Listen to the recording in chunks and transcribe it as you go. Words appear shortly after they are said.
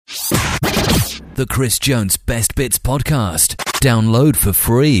The Chris Jones Best Bits Podcast. Download for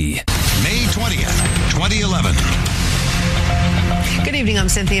free. May 20th, 2011. Good evening, I'm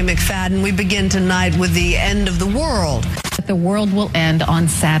Cynthia McFadden. We begin tonight with the end of the world. The world will end on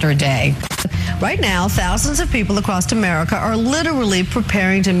Saturday. Right now, thousands of people across America are literally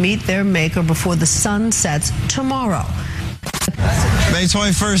preparing to meet their maker before the sun sets tomorrow. May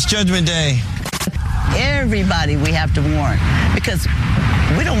 21st, Judgment Day. Everybody we have to warn, because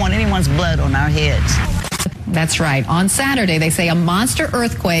we don't want anyone's blood on our heads. That's right. On Saturday, they say a monster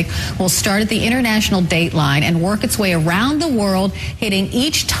earthquake will start at the international date line and work its way around the world, hitting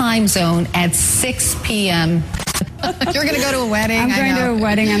each time zone at 6 p.m. You're going to go to a wedding? I'm going to a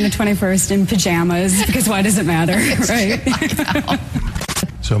wedding on the 21st in pajamas, because why does it matter, right?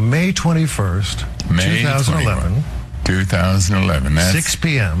 So May 21st, 2011. 2011. That's 6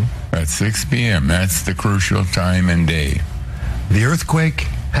 p.m. That's 6 p.m. That's the crucial time and day. The earthquake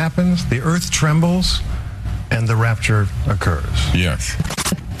happens, the earth trembles, and the rapture occurs. Yes.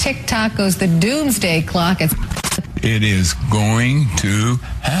 Tick-tock goes the doomsday clock. It is going to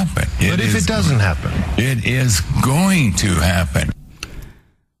happen. But if it doesn't happen? It is going to happen.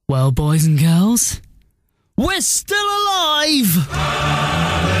 Well, boys and girls, we're still alive!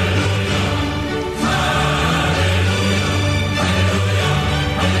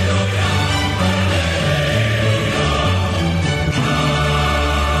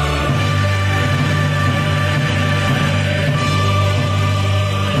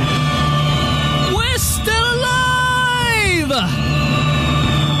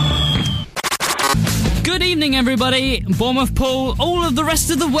 Good evening, everybody. Bournemouth Pool, all of the rest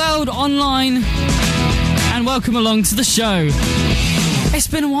of the world online, and welcome along to the show. It's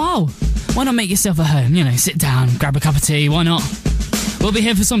been a while. Why not make yourself at home? You know, sit down, grab a cup of tea. Why not? We'll be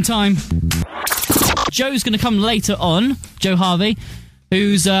here for some time. Joe's going to come later on. Joe Harvey,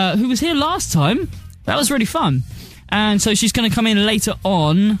 who was here last time. That was really fun. And so she's going to come in later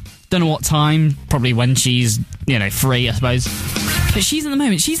on. Don't know what time. Probably when she's, free, I suppose. But she's at the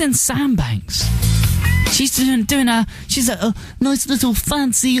moment. She's in Sandbanks. She's doing a nice little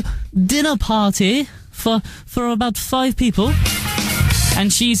fancy dinner party for about 5 people,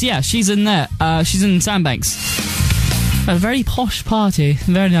 and she's in there. She's in Sandbanks. A very posh party,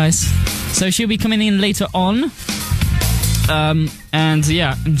 very nice. So she'll be coming in later on. And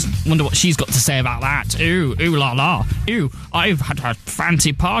yeah, wonder what she's got to say about that. Ooh la la. Ooh, I've had a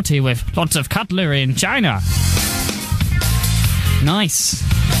fancy party with lots of cutlery in China. Nice.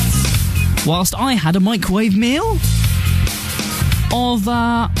 Whilst I had a microwave meal of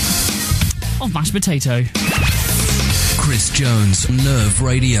mashed potato. Chris Jones Nerve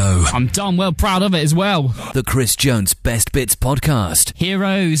Radio. I'm darn well proud of it as well. The Chris Jones Best Bits Podcast.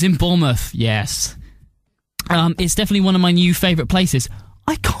 Heroes in Bournemouth, yes. It's definitely one of my new favourite places.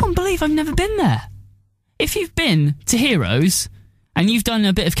 I can't believe I've never been there. If you've been to Heroes and you've done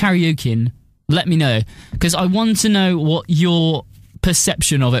a bit of karaokeing, let me know, because I want to know what your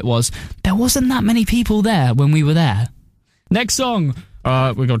perception of it was. There wasn't that many people there when we were there. Next song,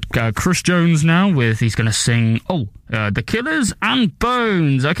 we got Chris Jones now he's going to sing The Killers and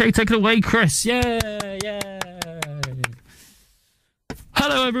Bones. Okay, take it away, Chris. Yay.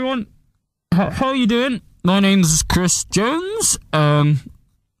 Hello, everyone. How are you doing? My name's Chris Jones.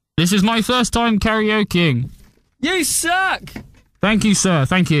 This is my first time karaokeing. You suck. Thank you, sir.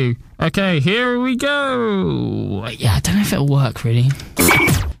 Thank you. Okay, here we go. Yeah, I don't know if it'll work, really.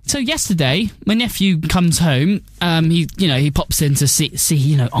 So yesterday, my nephew comes home. He pops in to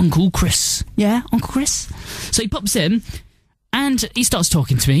see Uncle Chris. Yeah, Uncle Chris. So he pops in, and he starts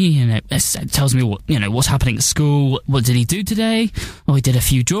talking to me. Tells me what's happening at school. What did he do today? Oh, he did a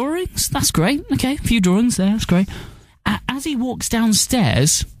few drawings. That's great. Okay, a few drawings there. That's great. As he walks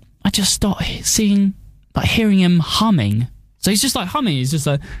downstairs, I just start hearing him humming. So he's just like humming. He's just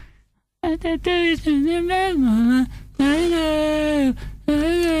like. And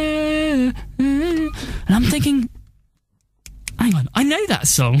I'm thinking, hang on, I know that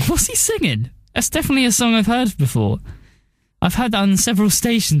song. What's he singing? That's definitely a song I've heard before. I've heard that on several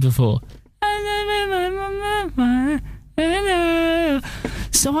stations before.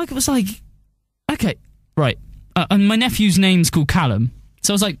 So I was like, okay, right. And my nephew's name's called Callum.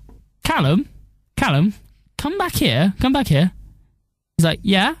 So I was like, Callum, come back here. He's like,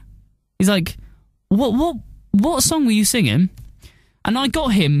 yeah. He's like, what song were you singing? And I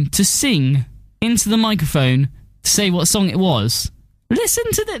got him to sing into the microphone to say what song it was. Listen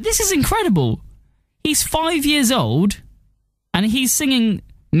to this. This is incredible. He's 5 years old, and he's singing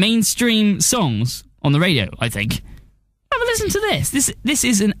mainstream songs on the radio, I think. Have a listen to this. This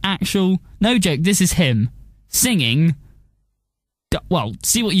is an actual, no joke, this is him singing. Well,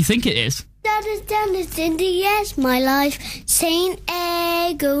 see what you think it is. That is done is in the yes, my life. Saint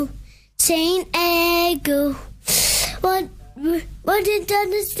Ego. What it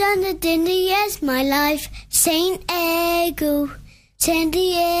done is done it in the yes, my life. Saint Ego. San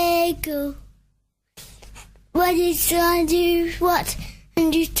Diego. What is gonna do what?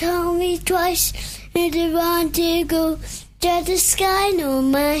 And you told me twice. And I want to go to the sky, no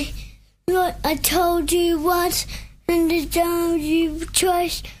my. What I told you what? And I told you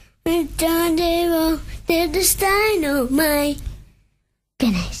twice. And down to the sky, no my.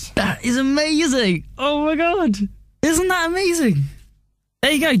 Goodness. That is amazing. Oh my god. Isn't that amazing?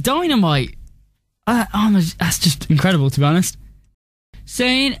 There you go, Dynamite. That's just incredible, to be honest.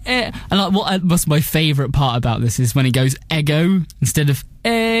 Saying and like what's my favourite part about this is when he goes ego instead of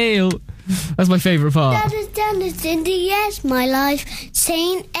ale. That's my favourite part. That is done is in the yes, my life.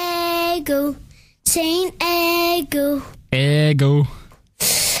 Saint Ego. Ego.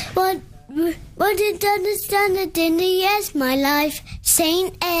 What it done is done it in the yes, my life.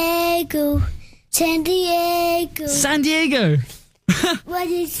 Saint Ego. San Diego. What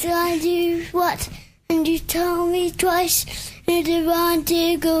is gonna do what? And you told me twice. And I want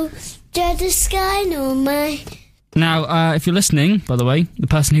to go to the sky, no my. Now, if you're listening, by the way, the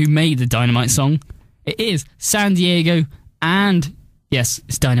person who made the Dynamite song, it is San Diego, and yes,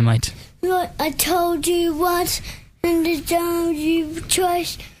 it's Dynamite. What I told you what? And I told you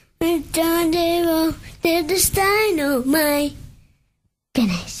twice. And down to the sky, no my.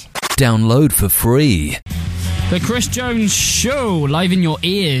 Goodness. Download for free. The Chris Jones Show, live in your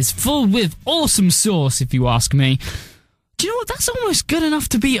ears, full with awesome sauce, if you ask me. Do you know what? That's almost good enough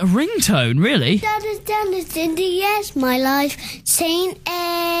to be a ringtone, really. That is done is in the yes, my life. Saint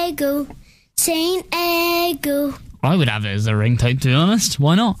Ego. I would have it as a ringtone, to be honest.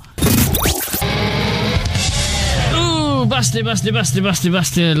 Why not? Ooh, busted.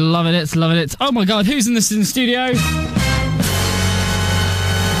 Loving it. Oh my god, who's in the studio?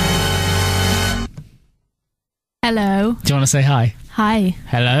 Hello. Do you want to say hi? Hi.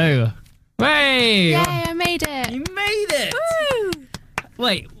 Hello. Hey! Yay, I made it. You made it! Woo!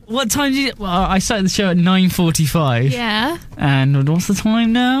 Wait, what time did you... Well, I started the show at 9:45. Yeah. And what's the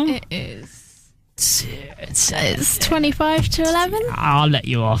time now? It is... It's 25 to 11. I'll let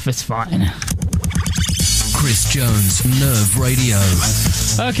you off, it's fine. Chris Jones, Nerve Radio.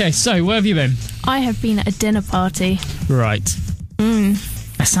 Okay, so where have you been? I have been at a dinner party. Right.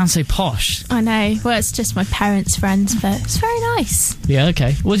 That sounds so posh. I know. Well, it's just my parents' friends, but it's very nice. Yeah,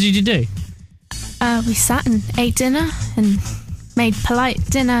 okay. What did you do? We sat and ate dinner and made polite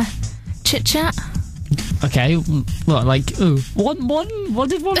dinner chit-chat. Okay, what, like, what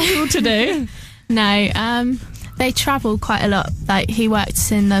did one do today? No, they travel quite a lot. Like, he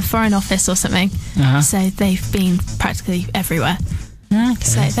works in the Foreign Office or something. So they've been practically everywhere.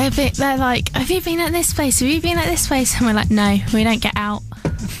 Okay. So they're like, have you been at this place? Have you been at this place? And we're like, no, we don't get out.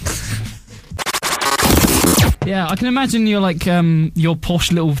 Yeah, I can imagine your like your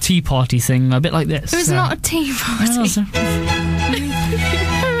posh little tea party thing, a bit like this. It was not a tea party.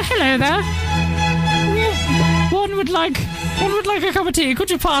 Hello there. One would like a cup of tea.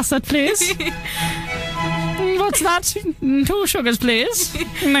 Could you pass that, please? What's that? 2 sugars, please.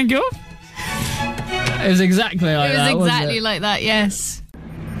 Thank you. It was exactly like that. It was exactly wasn't it? like that, yes.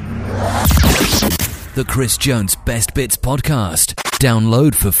 The Chris Jones Best Bits Podcast.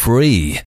 Download for free.